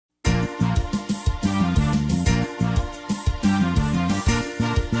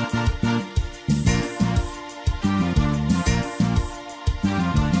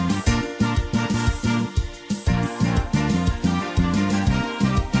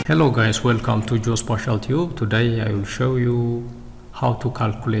Hello guys, welcome to Geospatial Tube. Today I will show you how to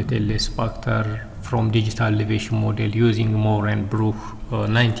calculate LS factor from digital elevation model using Moore and Burch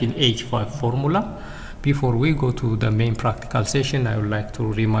 1985 formula. Before we go to the main practical session, I would like to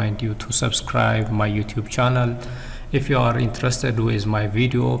remind you to subscribe my YouTube channel. If you are interested with my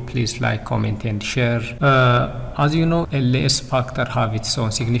video, please like, comment and share. As you know, LS factor have its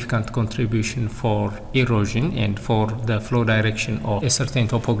own significant contribution for erosion and for the flow direction of a certain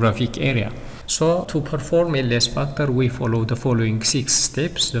topographic area. So to perform LS factor, we follow the following 6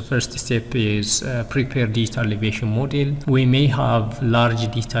 steps. The first step is prepare digital elevation model. We may have large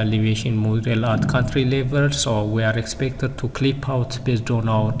digital elevation model at country level, so we are expected to clip out based on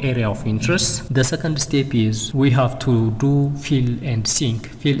our area of interest. The second step is we have to do fill and sink.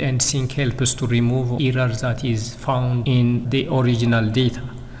 Fill and sink help us to remove errors that is found in the original data.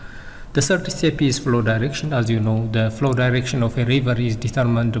 The third step is flow direction. As you know, the flow direction of a river is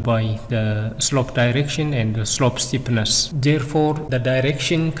determined by the slope direction and the slope steepness. Therefore, the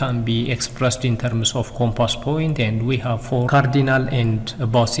direction can be expressed in terms of compass point, and we have 4 cardinal and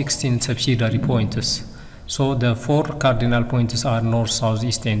about 16 subsidiary points. So the 4 cardinal points are north, south,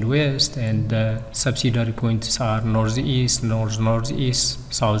 east and west, and the subsidiary points are northeast,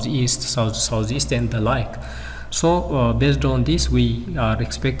 northeast, southeast, southeast and the like. So based on this, we are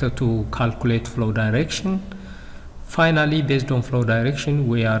expected to calculate flow direction. Finally, based on flow direction,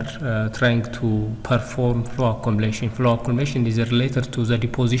 we are trying to perform flow accumulation. Flow accumulation is related to the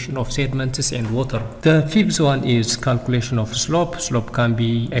deposition of sediments and water. The fifth one is calculation of slope. Slope can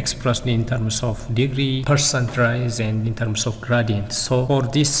be expressed in terms of degree, percent rise, and in terms of gradient. So for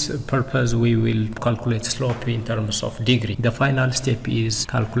this purpose, we will calculate slope in terms of degree. The final step is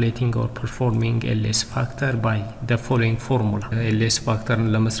calculating or performing LS factor by the following formula. LS factor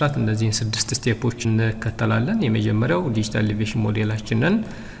ለመስራት እነዚህን 6 ስቴፖች እንከተላለን። የመጀመሪያው ዲጂታል ኤሌቬሽን ሞዴላችንን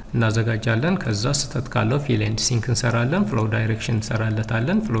እናዘጋጃለን። ከዛ ስህተት ካለው ፊል ኤንድ ሲንክ እንሰራለን። ፍሎ ዳይሬክሽን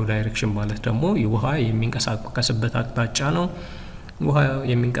እንሰራለታለን። ፍሎ ዳይሬክሽን ማለት ደግሞ ውሃ የሚንቀሳቀስበት አቅጣጫ ነው። ውሃ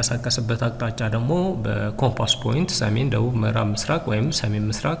የሚንቀሳቀስበት አቅጣጫ ደግሞ በኮምፓስ ፖይንት ሰሜን፣ ደቡብ፣ ምዕራብ፣ ምስራቅ ወይም ሰሜን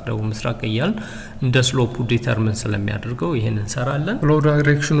ምስራቅ፣ ደቡብ ምስራቅ እያልን እንደ ስሎፑ ዲተርሚን ስለሚያደርገው ይሄን እንሰራለን። ፍሎ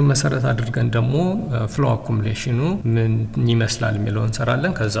ዳይሬክሽኑ መሰረት አድርገን ደግሞ ፍሎ አኩሙሌሽኑ ምን ይመስላል የሚለው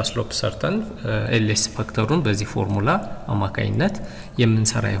እንሰራለን። ከዛ ስሎፕ ሰርተን ኤልኤስ ፋክተሩን በዚህ ፎርሙላ አማካይነት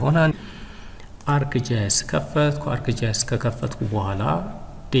የምንሰራ ይሆናል። ArcGIS ከፈትኩ። ArcGIS ከከፈትኩ በኋላ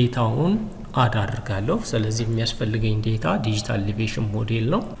ዴታውን አድ አድርጋለሁ። ስለዚህ የሚያስፈልገኝ ዴታ ዲጂታል ኤሌቬሽን ሞዴል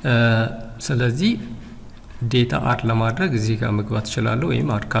ነው። ስለዚህ ዴታ አድ ለማድረግ እዚህ ጋር መግባት እችላለሁ ወይም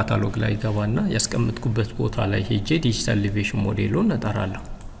አድ ካታሎግ ላይ ገባና ያስቀምጥኩበት ቦታ ላይ ሄጄ ዲጂታል ኤሌቬሽን ሞዴሉን እጠራለሁ።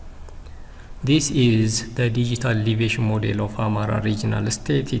 This is the digital elevation model of Amara regional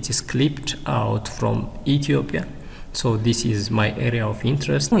state. It is clipped out from Ethiopia. So this is my area of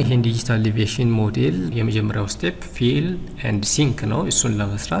interest. ይሄን ዲጂታል ኤሌቬሽን ሞዴል የመጀመሪያው ስቴፕ ፊል ኤንድ ሲንክ ነው። እሱን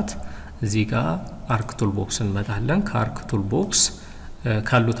ለመስራት እዚህ ጋር አርክ ቱል ቦክስ እንመጣለን። ከአርክ ቱል ቦክስ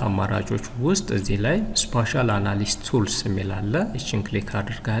ካሉት አማራጮች ውስጥ እዚህ ላይ ስፓሻል አናሊሲስ ቱልስ የሚል አለ። እቺን ክሊክ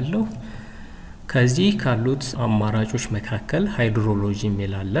አድርጋለሁ። ከዚህ ካሉት አማራጮች መካከል ሃይድሮሎጂ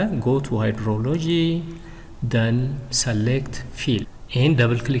የሚል አለ። ጎ ቱ ሃይድሮሎጂ then select fill። ይሄን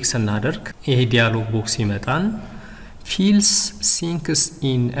ደብል ክሊክ ስናደርግ ይሄ ዲያሎግ ቦክስ ይመጣል። Fills sinks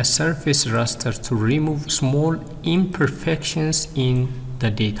in a surface raster to remove small imperfections in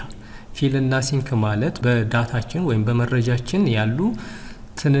the data. ፊል እና ሲንክ ማለት በዳታችን ወይም በመረጃችን ያሉ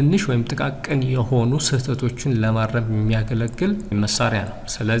ትንንሽ ወይም ጥቃቅን የሆኑ ስህተቶችን ለማረም የሚያገለግል መሳሪያ ነው።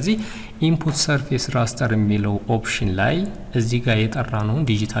 ስለዚህ ኢንፑት ሰርፌስ ራስተር የሚለው ኦፕሽን ላይ እዚህ ጋር የጠራነው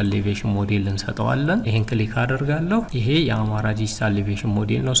ዲጂታል ኤሌቬሽን ሞዴል እንሰጠዋለን። ይሄን ክሊክ አደርጋለሁ። ይሄ የአማራ ዲጂታል ኤሌቬሽን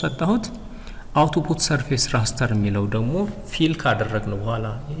ሞዴል ነው ሰጣሁት። አውትፑት ሰርፌስ ራስተር የሚለው ደግሞ ፊል ካደረግን በኋላ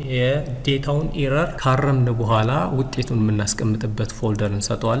የዴታውን ኤረር ካረምን በኋላ ውጤቱን የምናስቀምጥበት ፎልደር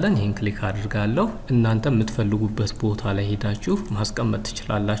እንሰጠዋለን። ይሄን ክሊክ አድርጋለሁ። እናንተ የምትፈልጉበት ቦታ ላይ ሄዳችሁ ማስቀመጥ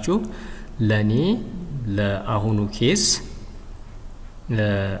ትችላላችሁ። ለኔ ለአሁኑ ኬስ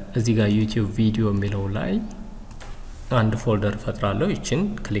እዚህ ጋር ዩቲዩብ ቪዲዮ የሚለው ላይ አንድ ፎልደር ፈጥራለሁ። እቺን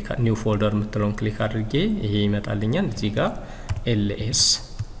ክሊክ ኒው ፎልደር የምትለውን ክሊክ አድርጌ ይሄ ይመጣልኛል። እዚህ ጋር ኤልኤስ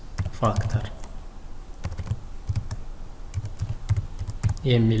ፋክተር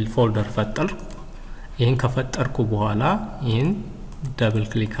የሚል ፎልደር ፈጠርኩ። ይሄን ከፈጠርኩ በኋላ ይሄን ደብል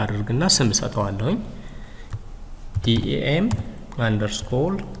ክሊክ አድርግና ስም ሰጠዋለሁ።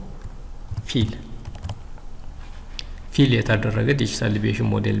 ፊል የተደረገ ዲጂታል ኤሌቬሽን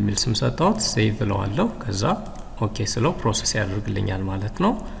ሞዴል የሚል ስም ሰጠሁት። ሴቭ እለዋለሁ። ከዛ ኦኬ ስለው ፕሮሰስ ያደርግልኛል ማለት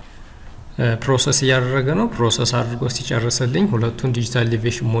ነው። ፕሮሰስ ያደረገ ነው ፕሮሰስ አድርጎ ሲጨርስልኝ ሁለቱን ዲጂታል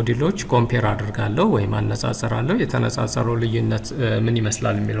ኤሌቬሽን ሞዴሎች ኮምፔር አድርጋለሁ ወይ ማነጻጸራለሁ የተነጻጸረው ልዩነት ምን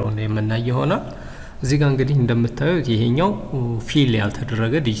ይመስላል የሚለውን የምናይ ይሆናል እዚህ ጋር እንግዲህ እንደምታዩት ይሄኛው ፊል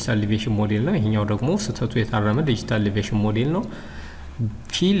ያልተደረገ ዲጂታል ኤሌቬሽን ሞዴል ነው ይሄኛው ደግሞ ስተቱ የታረመ ዲጂታል ኤሌቬሽን ሞዴል ነው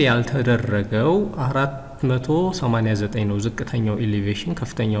ፊል ያልተደረገው 489 ነው ዝቅተኛው ኤሌቬሽን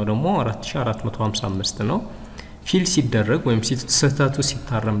ከፍተኛው ደግሞ 4455 ነው ፊል ሲደረግ ወይም ስተቱ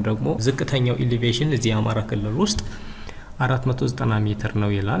ሲታረም ደግሞ ዝቅተኛው ኤሌቬሽን እዚህ አማራ ክልል ውስጥ 490 ሜትር ነው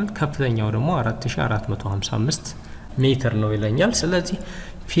ይላል ከፍተኛው ደግሞ 4455 ሜትር ነው ይለኛል ስለዚህ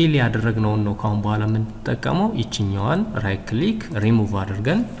ፊል ያደረግነው ነው ካሁን በኋላ ምን ተጠቀመው ይችኛዋን ራይት ክሊክ ሪሙቭ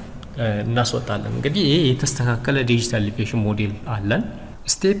አድርገን እናስወጣለን እንግዲህ ይሄ የተስተካከለ ዲጂታል ኤሌቬሽን ሞዴል አለን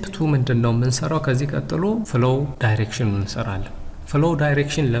ስቴፕ 2 ምንድነው የምንሰራው ከዚህ ቀጥሎ ፍሎው ዳይሬክሽን እንሰራለን ፍሎው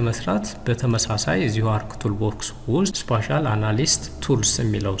ዳይሬክሽን ለመስራት በተመሳሳይ እዚሁ አርክ ቱል ቦክስ ውስጥ ስፓሻል አናሊስት ቱልስ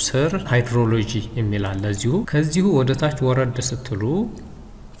የሚለው ስር ሃይድሮሎጂ የሚል አለ እዚሁ ከዚሁ ወደ ታች ወረድ ስትሉ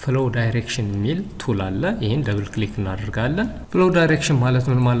ፍሎው ዳይሬክሽን የሚል ቱል አለ ይሄን ደብል ክሊክ እናደርጋለን ፍሎው ዳይሬክሽን ማለት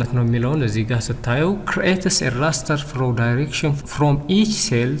ምን ማለት ነው የሚለውን እዚህ ጋር ስታዩ creates a raster flow direction from each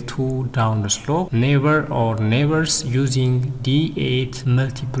cell to down slope neighbor or neighbors using d8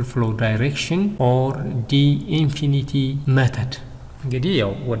 multiple flow direction or d infinity method እንግዲህ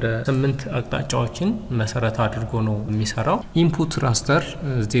ያው ወደ 8 አቅጣጫዎችን መሰረት አድርጎ ነው የሚሰራው ኢንፑት ራስተር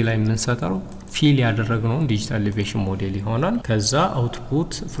እዚህ ላይ የምንሰጠው ፊል ያደረግነው ዲጂታል ኤሌቬሽን ሞዴል ይሆናል ከዛ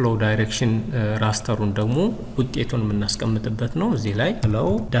አውትፑት ፍሎው ዳይሬክሽን ራስተሩን ደግሞ ውጤቱን የምናስቀምጥበት ነው እዚህ ላይ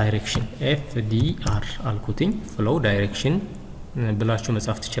ፍሎው ዳይሬክሽን FDR አልኩትኝ ፍሎው ዳይሬክሽን ብላችሁ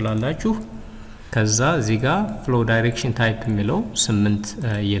መጻፍ ትችላላችሁ ከዛ እዚህ ጋር ፍሎው ዳይሬክሽን ታይፕ የሚለው 8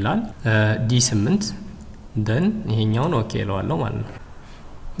 ይላል D8 then ይሄኛውን ኦኬ ለዋለው ማለት ነው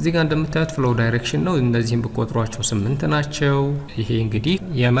እዚህ ጋር እንደምታዩት ፍሎው ዳይሬክሽን ነው እነዚህም በቁጥሯቸው 8 ናቸው ይሄ እንግዲህ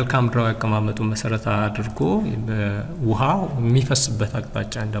የመልካም ምድራዊ አቀማመጡ መሰረት አድርጎ ውሃ የሚፈስበት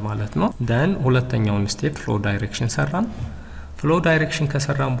አቅጣጫ እንደማለት ነው then ሁለተኛውን ስቴፕ ፍሎው ዳይሬክሽን ሰራን ፍሎው ዳይሬክሽን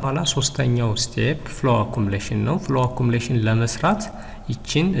ከሰራን በኋላ ሶስተኛው ስቴፕ ፍሎው አኩሙሌሽን ነው ፍሎው አኩሙሌሽን ለመስራት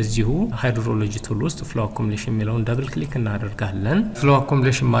ይችን እዚሁ ሃይድሮሎጂ ቱል ውስጥ ፍሎው አኩሙሌሽን የሚለውን ደብል ክሊክ እናደርጋለን ፍሎው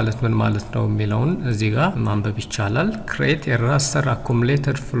አኩሙሌሽን ማለት ምን ማለት ነው የሚለውን እዚህ ጋር ማንበብ ይቻላል create a raster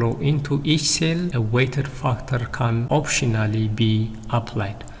accumulated flow into each cell a weighted factor can optionally be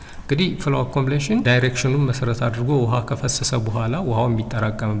applied እንግዲህ ፍሎው አኩሙሌሽን ዳይሬክሽኑን መሰረት አድርጎ ውሃ ከፈሰሰ በኋላ ውሃው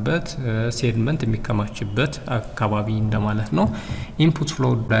የሚጠራቀምበት ሴድመንት የሚከማችበት አካባቢ እንደማለት ነው ኢንፑት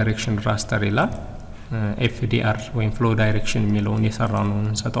ፍሎው ዳይሬክሽን ራስተር ይላል FDR ወይም ፍሎው ዳይሬክሽን የሚለውን የሰራነው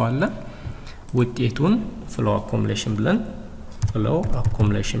እንሰጠዋለን ውጤቱን ፍሎው አኩሙሌሽን ብለን ፍሎው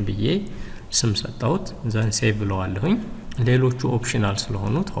አኩሙሌሽን ብዬ ስም ሰጣውት ዘን ሴቭ ብለዋለሁኝ ሌሎቹ ኦፕሽናል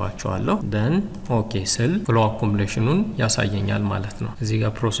ስለሆኑ ተዋቸዋለሁ then ኦኬ ስል ፍሎው አኩሙሌሽኑን ያሳየኛል ማለት ነው እዚህ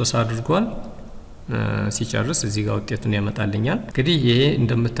ጋር ፕሮሰስ አድርጓል ሲጨርስ እዚህ ጋር ውጤቱን ያመጣልኛል እንግዲህ ይሄ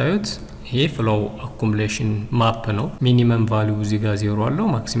እንደምታዩት ይሄ ፍሎው አኩሙሌሽን ማፕ ነው ሚኒመም ቫልዩ እዚህ ጋር 0 አለው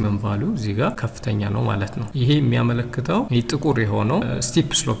ማክሲመም ቫልዩ እዚህ ጋር ከፍተኛ ነው ማለት ነው ይሄ የሚያመለክተው ጥቁር የሆነው ስቲፕ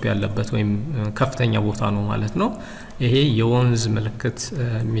ስሎፕ ያለበት ወይም ከፍተኛ ቦታ ነው ማለት ነው ይሄ የወንዝ ምልክት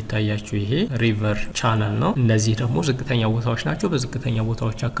የሚታያችሁ ይሄ ሪቨር ቻናል ነው እነዚህ ደግሞ ዝቅተኛ ቦታዎች ናቸው በዝቅተኛ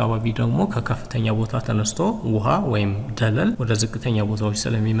ቦታዎች አካባቢ ደግሞ ከከፍተኛ ቦታ ተነስቶ ውሃ ወይም ደለል ወደ ዝቅተኛ ቦታዎች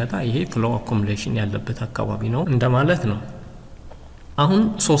ስለሚመጣ ይሄ ፍሎው አኩሙሌሽን ያለበት አካባቢ ነው እንደማለት ነው አሁን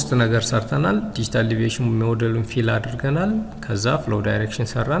ሶስት ነገር ሰርተናል ዲጂታል ኤሌቬሽን ሞዴሉን ፊል አድርገናል ከዛ ፍሎው ዳይሬክሽን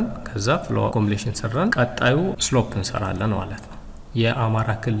ሰራን ከዛ ፍሎው አኩሙሌሽን ሰራን ቀጣዩ ስሎፕ እንሰራለን ማለት ነው የአማራ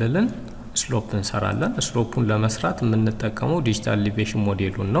ክልልን ስሎፕ እንሰራለን ስሎፑን ለመስራት የምንጠቀመው ዲጂታል ኤሌቬሽን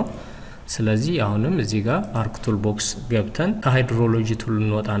ሞዴሉን ነው ስለዚህ አሁንም እዚህ ጋር አርክ ቱል ቦክስ ገብተን ከሃይድሮሎጂ ቱል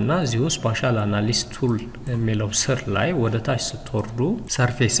እንወጣና እዚሁ ስፓሻል አናሊስት ቱል የሚለው ስር ላይ ወደ ታች ስትወርዱ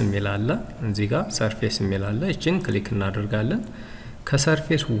ሰርፌስ የሚላለ እዚህ ጋር ሰርፌስ የሚላለ እቺን ክሊክ እናደርጋለን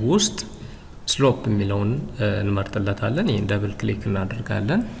ከሰርፌስ ውስጥ ስሎፕ የሚለውን እንመርጥለታለን ይሄን ደብል ክሊክ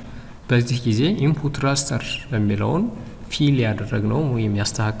እናደርጋለን በዚህ ጊዜ ኢንፑት ራስተር የሚለውን ፊል ያደረግነው ወይም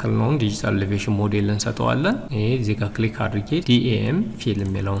ያስተካከልነው ዲጂታል ኤሌቬሽን ሞዴል እንሰጠዋለን ይሄ እዚህ ጋር ክሊክ አድርጌ DAM ፊል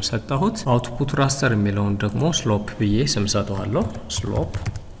የሚለውን ሰጣሁት አውትፑት ራስተር የሚለውን ደግሞ ስሎፕ ብዬ ስም ሰጠዋለሁ ስሎፕ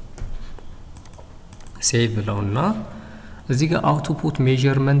ሴቭ ለውና እዚህ ጋር አውትፑት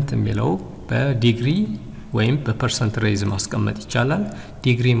ሜዠርመንት የሚለው በዲግሪ ወይም በፐርሰንት ሬዝ ማስቀመጥ ይቻላል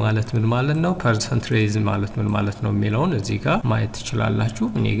ዲግሪ ማለት ምን ማለት ነው ፐርሰንት ሬዝ ማለት ምን ማለት ነው የሚለውን እዚህ ጋር ማየት ትችላላችሁ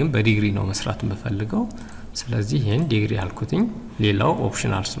እኔ ግን በዲግሪ ነው መስራት የምፈልገው ስለዚህ ይሄን ዲግሪ አልኩትኝ ሌላው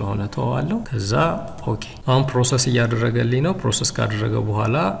ኦፕሽናል ስለሆነ ተዋዋለሁ ከዛ ኦኬ አሁን ፕሮሰስ ያደረገልኝ ነው ፕሮሰስ ካደረገ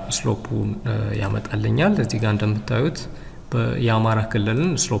በኋላ ስሎፑን ያመጣልኛል እዚህ ጋር እንደምታዩት የአማራ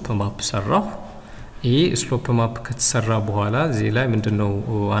ክልልን ስሎፕ ማፕ ሰራሁ ይሄ ስሎፕ ማፕ ከተሰራ በኋላ እዚህ ላይ ምንድነው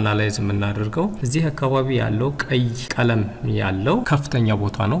አናላይዝ የምናደርገው እዚህ አካባቢ ያለው ቀይ ቀለም ያለው ከፍተኛ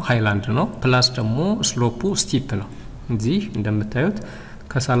ቦታ ነው ሃይላንድ ነው ፕላስ ደግሞ ስሎፑ ስቲፕ ነው እዚህ እንደምታዩት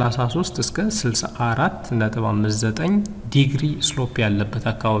ከ33 እስከ 64.59 ዲግሪ ስሎፕ ያለበት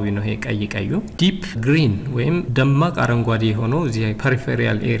አካባቢ ነው ይሄ ቀዩ ዲፕ ግሪን ወይም ደማቅ አረንጓዴ ሆኖ እዚህ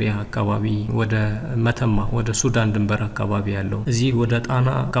ፐሪፌሪያል ኤሪያ አካባቢ ወደ መተማ ወደ ሱዳን ድንበር አካባቢ ያለው እዚህ ወደ ጣና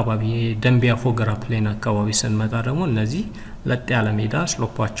አካባቢ ደንቢያ ፎገራ ፕሌን አካባቢ ስንመጣ ደግሞ እነዚህ ለጥ ያለ ሜዳ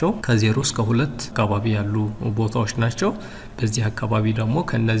ስሎፓቸው ከ0 እስከ 2 አካባቢ ያሉ ቦታዎች ናቸው በዚህ አካባቢ ደግሞ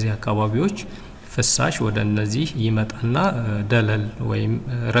ከነዚህ አካባቢዎች ፍሳሽ ወደ እነዚህ ይመጣና ደለል ወይም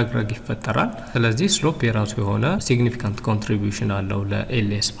ረግረግ ይፈጠራል ስለዚህ ስሎፕ የራሱ የሆነ ሲግኒፊካንት ኮንትሪቢዩሽን አለው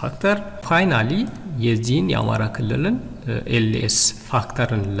ለኤልኤስ ፋክተር ፋይናሊ የዚህን የአማራ ክልልን ኤልኤስ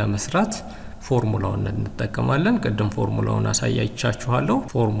ፋክተርን ለመስራት ፎርሙላውን እንጠቀማለን ቅድም ፎርሙላውን አሳያችኋለሁ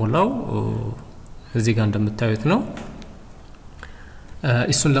ፎርሙላው እዚህ ጋር እንደምታዩት ነው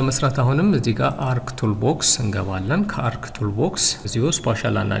እሱን ለመስራት አሁንም እዚህ ጋር አርክ ቱል ቦክስ እንገባለን ከአርክ ቱል ቦክስ እዚሁ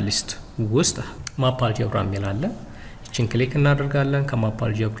ስፓሻል አናሊስት ውስጥ ማፕ አልጀብራ የሚላለ እቺን ክሊክ እናደርጋለን ከማፕ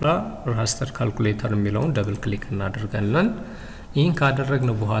አልጀብራ ራስተር ካልኩሌተር የሚለውን ደብል ክሊክ እናደርጋለን ይህን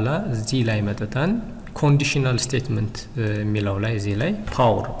ካደረግን በኋላ እዚህ ላይ መጥተን ኮንዲሽናል ስቴትመንት የሚለው ላይ እዚህ ላይ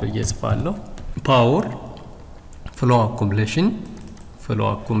ፓወር በየጽፋለሁ ፓወር ፍሎ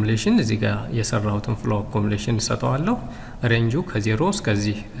አኩሙሌሽን እዚህ ጋር የሰራሁትን ፍሎ አኩሙሌሽን ሰጠዋለሁ ሬንጁ ከ0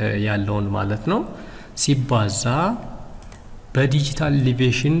 እስከዚህ ያለውን ማለት ነው ሲባዛ በዲጂታል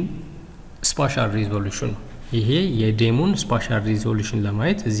ኤሌቬሽን ስፓሻል ሪዞሉሽን ይሄ የዴሞን ስፓሻል ሪዞሉሽን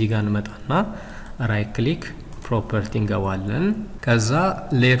ለማየት እዚህ ጋር እንመጣና ራይት ክሊክ ፕሮፐርቲ እንገባለን ከዛ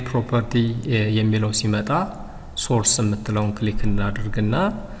ሌየር ፕሮፐርቲ የሚለው ሲመጣ ሶርስ የምትለውን ክሊክ እናደርግና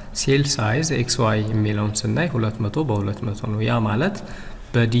ሴል ሳይዝ XY የሚለውን ስናይ 200 በ200 ነው ያ ማለት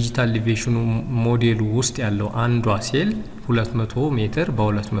በዲጂታል ኤሌቬሽኑ ሞዴሉ ውስጥ ያለው አንዷ ሴል 200 ሜትር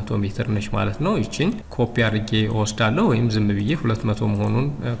በ200 ሜትር ነች ማለት ነው እቺን ኮፒ አድርጌ ወስዳለሁ ወይም ዝም ብዬ 200 መሆኑን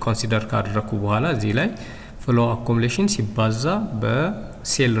ኮንሲደር ካደረኩ በኋላ እዚህ ላይ ፍሎ አኩሙሌሽን ሲባዛ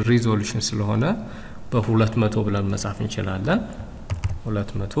በሴል ሪዞሉሽን ስለሆነ በ200 ብለን መጻፍ እንችላለን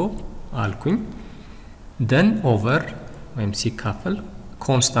 200 አልኩኝ then over ወይም ሲካፈል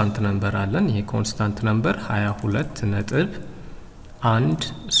ኮንስታንት ነምበር አለን ይሄ ኮንስታንት ነምበር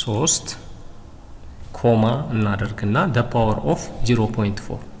 22.13 ኮማ እናደርግና the power of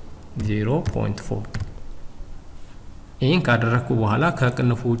 0.4 ይሄን ካደረኩ በኋላ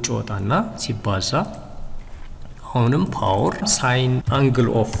ከቅንፉ ውጭ ወጣና ሲባዛ አሁንም ፓወር ሳይን አንግል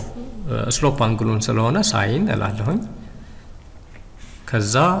ኦፍ ስሎፕ አንግሉን ስለሆነ ሳይን እላለሁኝ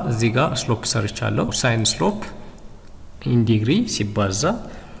ከዛ እዚህ ጋር ስሎፕ ሰርቻለሁ ሳይን ስሎፕ in degree ሲባዛ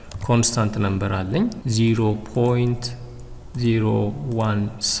ኮንስታንት ነምበር አለኝ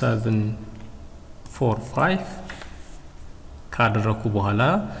 0.01745 ካደረኩ በኋላ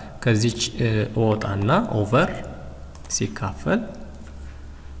ከዚህ ወጣና ኦቨር ሲካፈል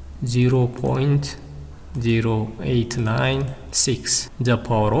 0.0896 the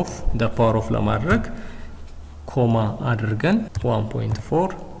power of ለማድረግ ኮማ አድርገን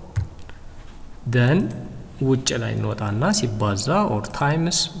 1.4 then ውጭ ላይ እንወጣና ሲባዛ ኦር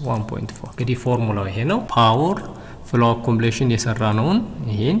ታይምስ 1.4 እንግዲህ ፎርሙላው ይሄ ነው ፓወር ፍሎ አኩሙሌሽን የሰራ ነውን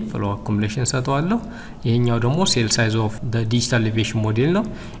ይሄን ፍሎ አኩሙሌሽን ሰጠዋለሁ ይሄኛው ደግሞ ሴል ሳይዝ ኦፍ ዘ ዲጂታል ኤሌቬሽን ሞዴል ነው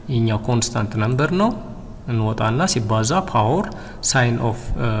ይሄኛው ኮንስታንት ነምበር ነው እንወጣና ሲባዛ ፓወር ሳይን ኦፍ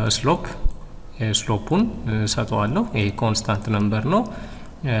ስሎፕ ስሎፑን ሰጠዋለሁ ይሄ ኮንስታንት ነምበር ነው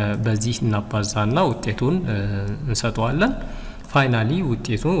በዚህ እናባዛና ውጤቱን እንሰጠዋለን ፋይናሊ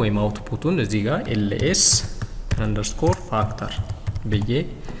ውጤቱን ወይም አውትፑቱን እዚህ ጋር ls_factor በየ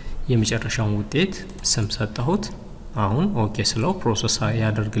የመጨረሻውን ውጤት ስም ሰጠሁት አሁን ኦኬ ስለው ፕሮሰስ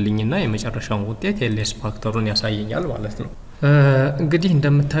ያደርግልኝና የመጨረሻውን ውጤት ls ፋክተሩን ያሳየኛል ማለት ነው እንግዲህ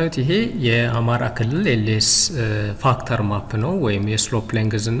እንደምታዩት ይሄ የአማራ ክልል ls ፋክተር ማፕ ነው ወይም የስሎፕ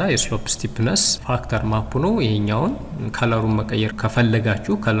ሌንግዝ እና የስሎፕ ስቲፕነስ ፋክተር ማፕ ነው ይሄኛውን ከለሩን መቀየር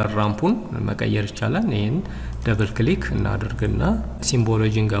ከፈለጋችሁ ከለር ራምፑን መቀየር ይቻላል ይሄን ደብል ክሊክ እናደርግና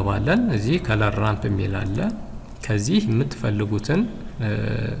ሲምቦሎጂ እንገባለን እዚህ ከለር ራምፕ የሚል አለ ከዚህ የምትፈልጉትን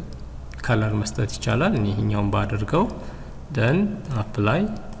ከለር መስጠት ይቻላል ይሄኛውን ባደርገው then apply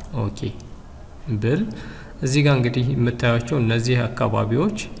okay ብል እዚህ ጋር እንግዲህ የምታዩቸው እነዚህ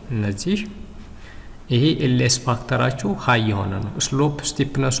አካባቢዎች እነዚህ ይሄ ls ፋክተራቸው ሃይ የሆነ ነው ስሎፕ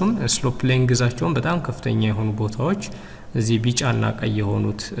ስቲፕነሱን ስሎፕ ሌንግዛቸውን በጣም ከፍተኛ የሆኑ ቦታዎች እዚህ ቢጫና ቀይ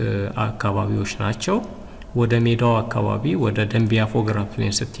የሆኑት አካባቢዎች ናቸው ወደ ሜዳው አካባቢ ወደ ደንቢያ ፎገራ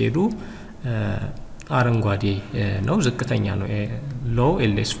ፕሌን ስትሄዱ አረንጓዴ ነው ዝቅተኛ ነው ሎው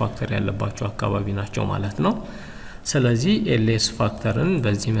ls ፋክተር ያለባቸው አካባቢ ናቸው ማለት ነው ስለዚህ ኤልኤስ ፋክተርን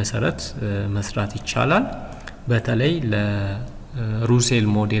በዚህ መሰረት መስራት ይቻላል በተለይ ለሩሴል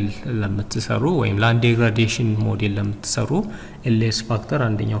ሞዴል ለምትሰሩ ወይም ላንድ ዲግራዴሽን ሞዴል ለምትሰሩ ኤልኤስ ፋክተር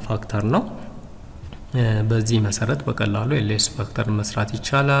አንደኛው ፋክተር ነው በዚህ መሰረት በቀላሉ ኤልኤስ ፋክተር መስራት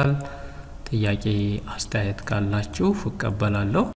ይቻላል ጥያቄ አስተያየት ካላችሁ እቀበላለሁ